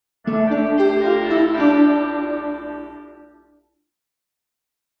Good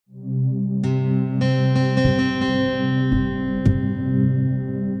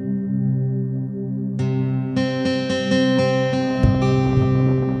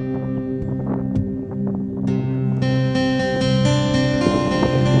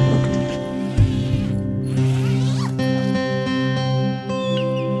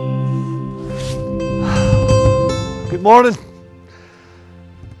morning.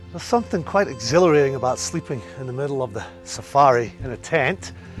 There's something quite exhilarating about sleeping in the middle of the safari in a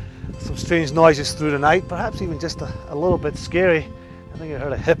tent. Some strange noises through the night, perhaps even just a little bit scary. I think I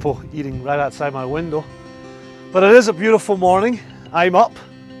heard a hippo eating right outside my window. But it is a beautiful morning. I'm up,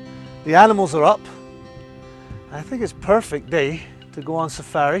 the animals are up. I think it's a perfect day to go on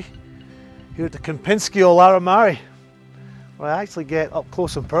safari here at the Kempinski Olare Mara, where I actually get up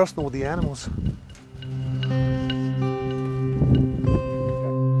close and personal with the animals.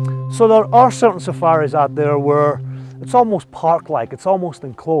 So there are certain safaris out there where it's almost park-like, it's almost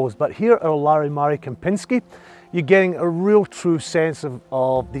enclosed, but here at Olare Mara Kempinski, you're getting a real true sense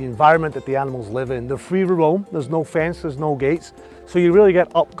of the environment that the animals live in. They're free to roam, there's no fence, there's no gates, so you really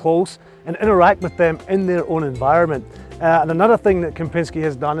get up close and interact with them in their own environment. And another thing that Kempinski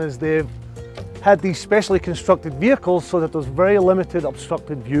has done is they've had these specially constructed vehicles so that there's very limited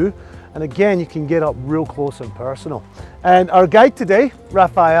obstructed view. And again, you can get up real close and personal. And our guide today,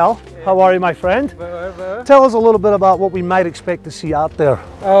 Raphael, how are you, my friend? Very well. Tell us a little bit about what we might expect to see out there.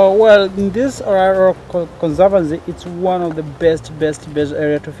 Well, in this Olare Conservancy, it's one of the best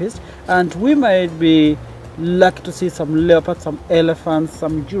area to visit. And we might be lucky to see some leopards, some elephants,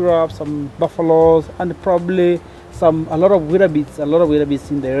 some giraffes, some buffaloes, and probably a lot of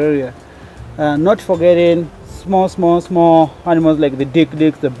wildebeest in the area. Not forgetting small animals like the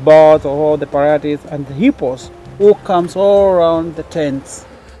dik-diks, the birds, or the parrots, and the hippos, who comes all around the tents.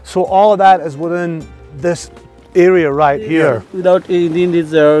 So all of that is within this area right here? In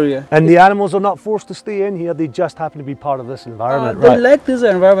this area. And the animals are not forced to stay in here, they just happen to be part of this environment, They right? like this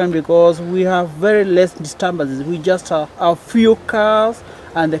environment because we have very less disturbances. We just have a few cars,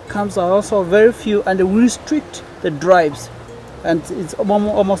 and the camps are also very few, and we restrict the drives. And it's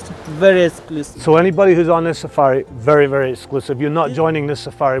almost very exclusive. So anybody who's on this safari, very exclusive. You're not joining this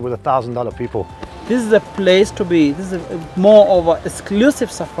safari with $1,000 people. This is the place to be. This is more of an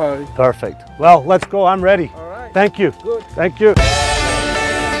exclusive safari. Perfect. Well, let's go. I'm ready. All right. Thank you. Good. Thank you.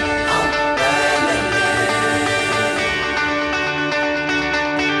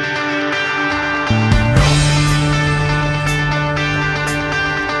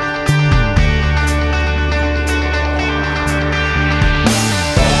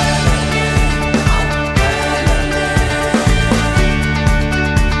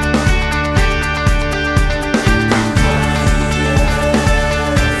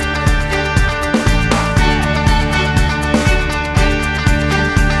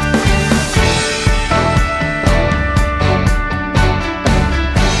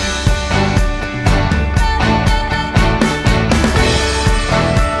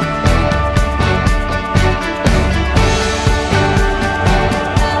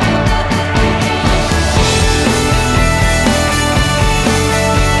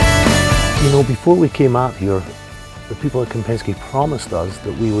 You know, before we came out here, the people at Kempinski promised us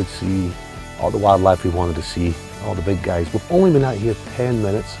that we would see all the wildlife we wanted to see, all the big guys. We've only been out here 10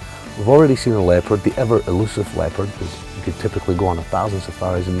 minutes. We've already seen a leopard, the ever elusive leopard, because you could typically go on 1,000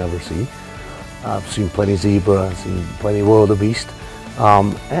 safaris and never see. I've seen plenty of zebra, I've seen plenty of wildebeest.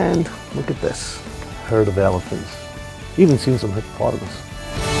 And look at this, herd of elephants. Even seen some hippopotamus.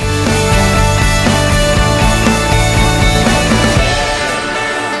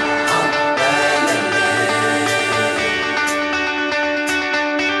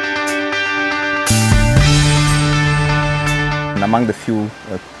 Among the few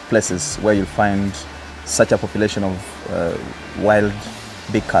places where you'll find such a population of wild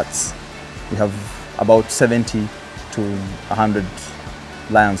big cats, we have about 70 to 100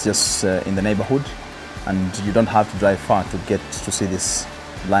 lions just in the neighborhood, and you don't have to drive far to get to see these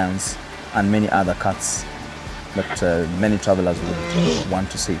lions and many other cats that many travelers would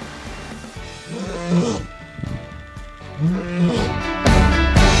want to see.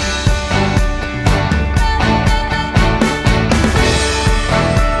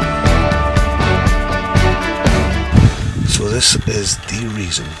 So this is the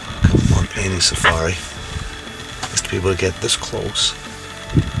reason I come on any safari, is to be able to get this close,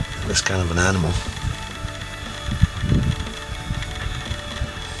 this kind of an animal.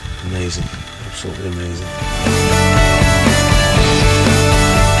 Amazing, absolutely amazing.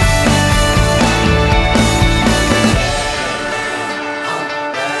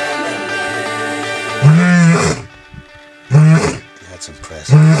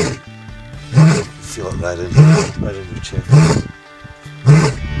 impressive. Feel it right in your chest.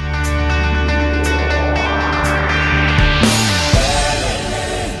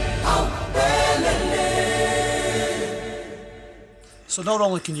 So not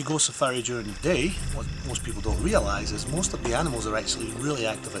only can you go safari during the day, what most people don't realise is most of the animals are actually really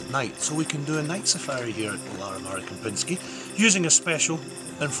active at night. So we can do a night safari here at Olare Mara Kempinski using a special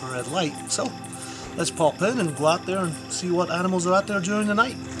infrared light. So let's pop in and go out there and see what animals are out there during the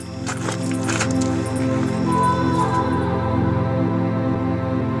night.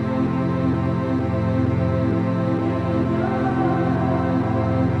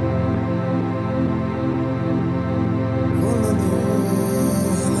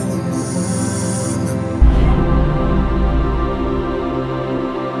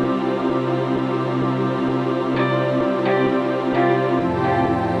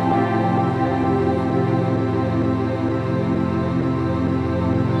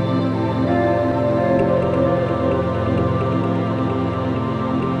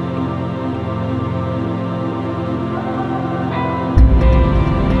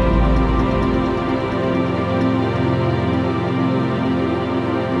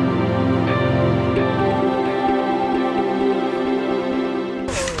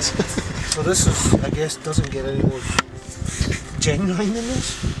 So this is, I guess, doesn't get any more genuine than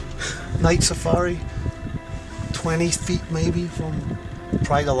this. Night safari, 20 feet maybe from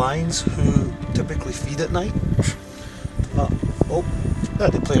pride of lions who typically feed at night. Oh, yeah,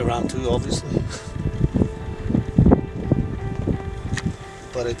 they play around too, obviously.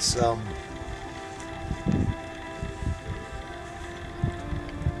 But it's scary.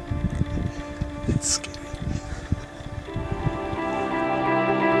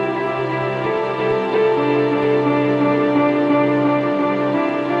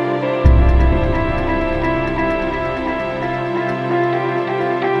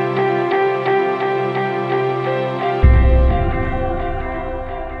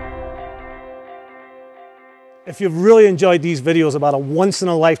 If you've really enjoyed these videos about a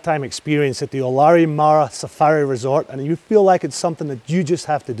once-in-a-lifetime experience at the Olare Mara Safari Resort and you feel like it's something that you just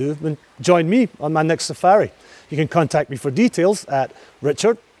have to do, then join me on my next safari. You can contact me for details at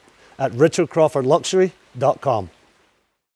richard@richardcrawfordluxury.com.